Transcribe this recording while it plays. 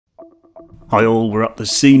Hi all, we're up the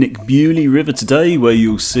scenic Beaulieu River today, where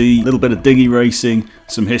you'll see a little bit of dinghy racing,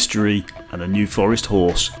 some history and a New Forest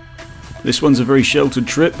horse. This one's a very sheltered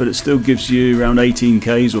trip, but it still gives you around 18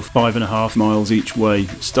 k's or 5.5 miles each way,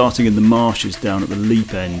 starting in the marshes down at the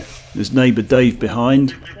leap end. There's neighbour Dave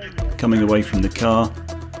behind, coming away from the car,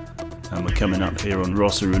 and we're coming up here on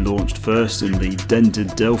Rosser, who launched first in the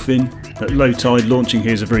dented Delphin. At low tide, launching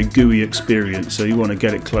here is a very gooey experience, so you want to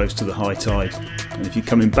get it close to the high tide. And if you're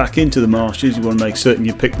coming back into the marshes, you want to make certain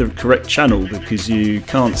you pick the correct channel, because you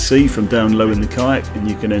can't see from down low in the kayak and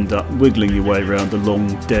you can end up wiggling your way around a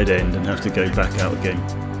long dead end and have to go back out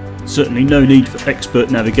again. Certainly no need for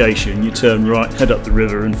expert navigation. You turn right, head up the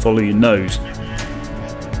river and follow your nose.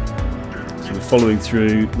 So we're following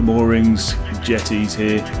through the moorings, the jetties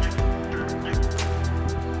here.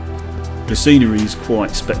 The scenery is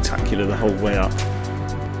quite spectacular the whole way up.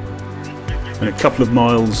 And a couple of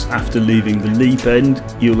miles after leaving the leap end,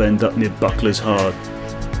 you'll end up near Buckler's Hard.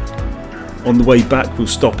 On the way back we'll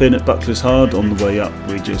stop in at Buckler's Hard, on the way up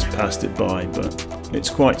we just passed it by, but it's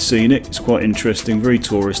quite scenic, it's quite interesting, very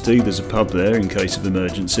touristy. There's a pub there in case of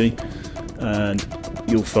emergency, and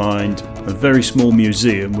you'll find a very small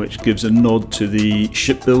museum which gives a nod to the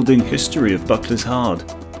shipbuilding history of Buckler's Hard.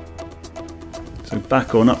 So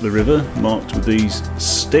back on up the river, marked with these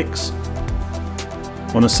sticks.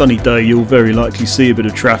 On a sunny day you'll very likely see a bit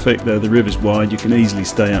of traffic, though the river's wide, you can easily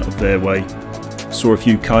stay out of their way. Saw a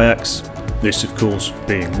few kayaks, this of course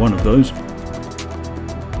being one of those.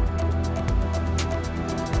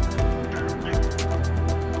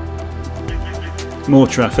 More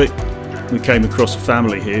traffic. We came across a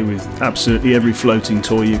family here with absolutely every floating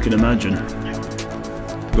toy you can imagine.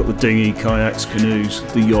 We've got the dinghy, kayaks, canoes,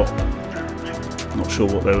 the yacht. Not sure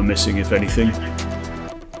what they were missing, if anything.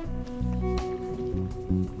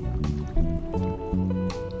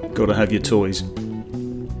 Got to have your toys.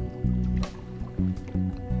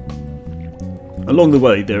 Along the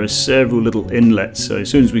way there are several little inlets, so as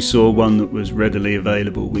soon as we saw one that was readily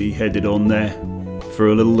available we headed on there for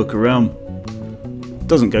a little look around. It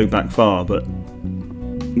doesn't go back far, but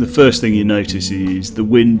the first thing you notice is the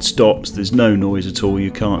wind stops, there's no noise at all,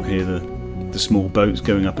 you can't hear the small boats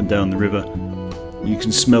going up and down the river. You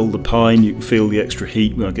can smell the pine, you can feel the extra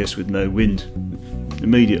heat, well, I guess with no wind.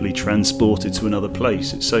 Immediately transported to another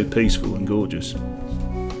place. It's so peaceful and gorgeous.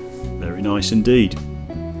 Very nice indeed.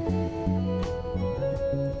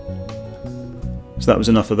 So that was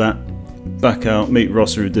enough of that. Back out, meet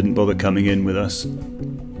Rosser, who didn't bother coming in with us.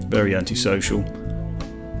 Very antisocial.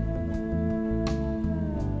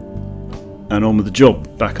 And on with the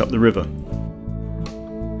job, back up the river.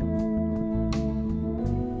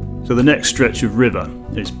 So the next stretch of river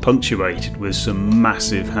is punctuated with some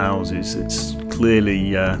massive houses. It's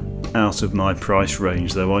clearly out of my price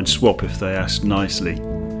range, though I'd swap if they asked nicely.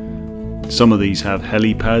 Some of these have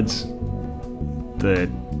helipads. They're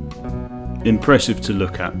impressive to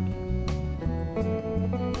look at,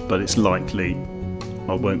 but it's likely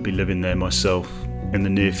I won't be living there myself in the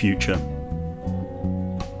near future.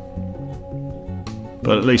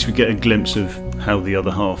 But at least we get a glimpse of how the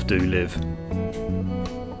other half do live.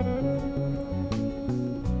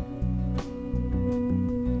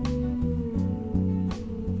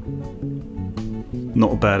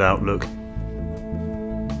 Not a bad outlook.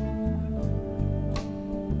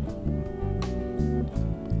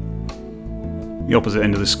 The opposite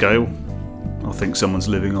end of the scale, I think someone's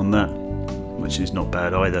living on that, which is not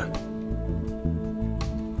bad either.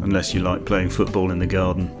 Unless you like playing football in the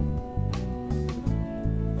garden.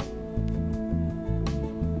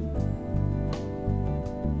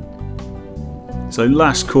 So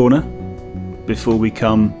last corner, before we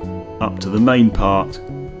come up to the main part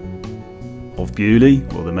of Beaulieu,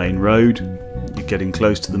 or the main road. You're getting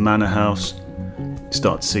close to the manor house, you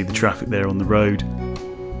start to see the traffic there on the road.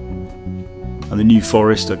 And the New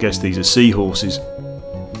Forest, I guess these are seahorses.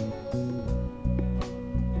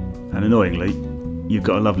 And annoyingly, you've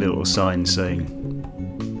got a lovely little sign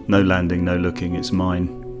saying, "No landing, no looking, it's mine."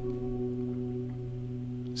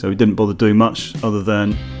 So we didn't bother doing much other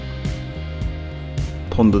than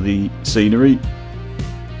ponder the scenery,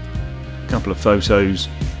 a couple of photos,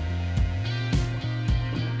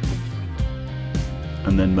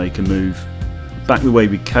 and then make a move back the way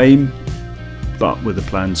we came, but with a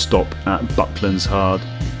planned stop at Buckler's Hard.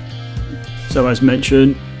 So as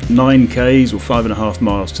mentioned, 9 k's or 5.5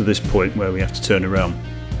 miles to this point where we have to turn around.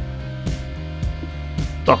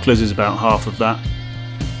 Buckler's is about half of that,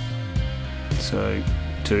 so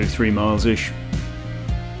 2-3 miles ish.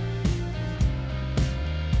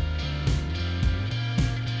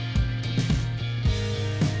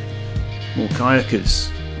 More kayakers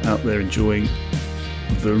out there enjoying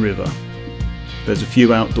the river. There's a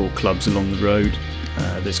few outdoor clubs along the road.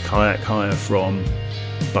 There's kayak hire from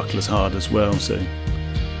Buckler's Hard as well, so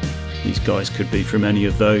these guys could be from any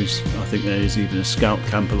of those. I think there is even a scout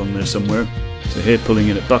camp along there somewhere. So here pulling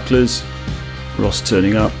in at Buckler's, Ross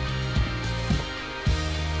turning up,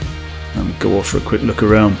 and we'll go off for a quick look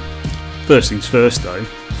around. First things first though,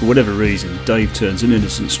 for whatever reason Dave turns an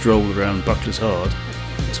innocent stroll around Buckler's Hard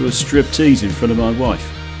to a striptease in front of my wife.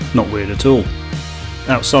 Not weird at all.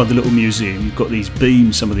 Outside the little museum you've got these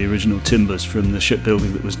beams, some of the original timbers from the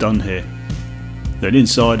shipbuilding that was done here. Then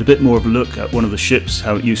inside a bit more of a look at one of the ships,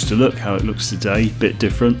 how it used to look, how it looks today, bit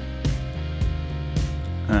different.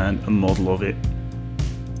 And a model of it.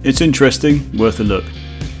 It's interesting, worth a look.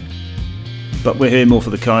 But we're here more for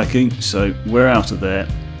the kayaking, so we're out of there.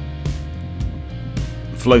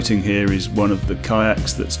 Floating here is one of the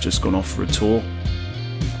kayaks that's just gone off for a tour.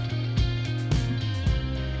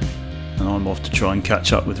 And I'm off to try and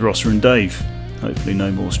catch up with Rosser and Dave. Hopefully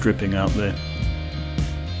no more stripping out there.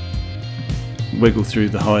 Wiggle through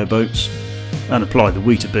the hire boats and apply the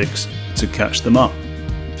Weetabix to catch them up.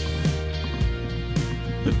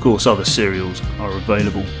 Of course other cereals are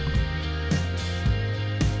available.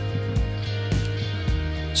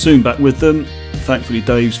 Soon back with them. Thankfully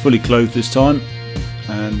Dave's fully clothed this time,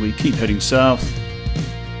 and we keep heading south.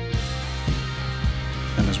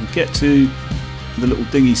 And as we get to the little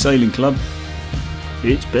Dinghy sailing club,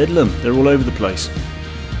 it's bedlam. They're all over the place,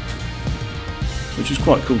 which is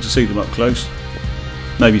quite cool to see them up close.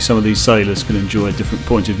 Maybe some of these sailors can enjoy a different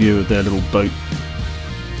point of view of their little boat.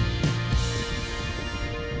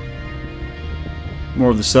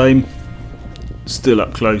 More of the same, still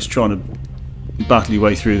up close, trying to battle your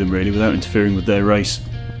way through them really without interfering with their race.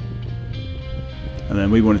 And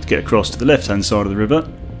then we wanted to get across to the left hand side of the river,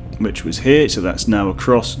 which was here, so that's now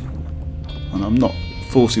across. And I'm not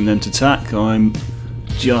forcing them to tack, I'm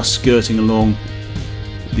just skirting along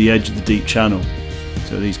the edge of the deep channel.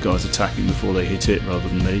 So these guys are tacking before they hit it rather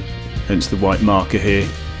than me, hence the white marker here.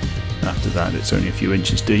 After that it's only a few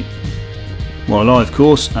inches deep. While I of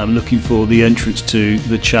course am looking for the entrance to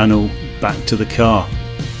the channel back to the car.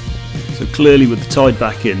 So clearly with the tide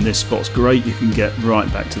back in, this spot's great, you can get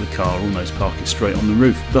right back to the car, almost park it straight on the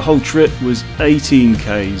roof. The whole trip was 18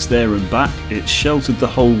 k's there and back. It's sheltered the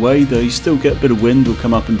whole way, though you still get a bit of wind will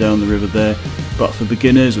come up and down the river there. But for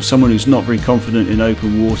beginners or someone who's not very confident in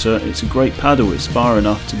open water, it's a great paddle. It's far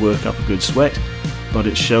enough to work up a good sweat, but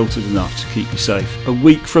it's sheltered enough to keep you safe. A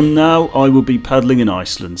week from now I will be paddling in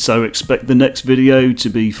Iceland, so expect the next video to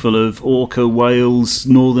be full of orca, whales,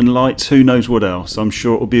 northern lights, who knows what else. I'm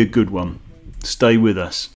sure it will be a good one. Stay with us.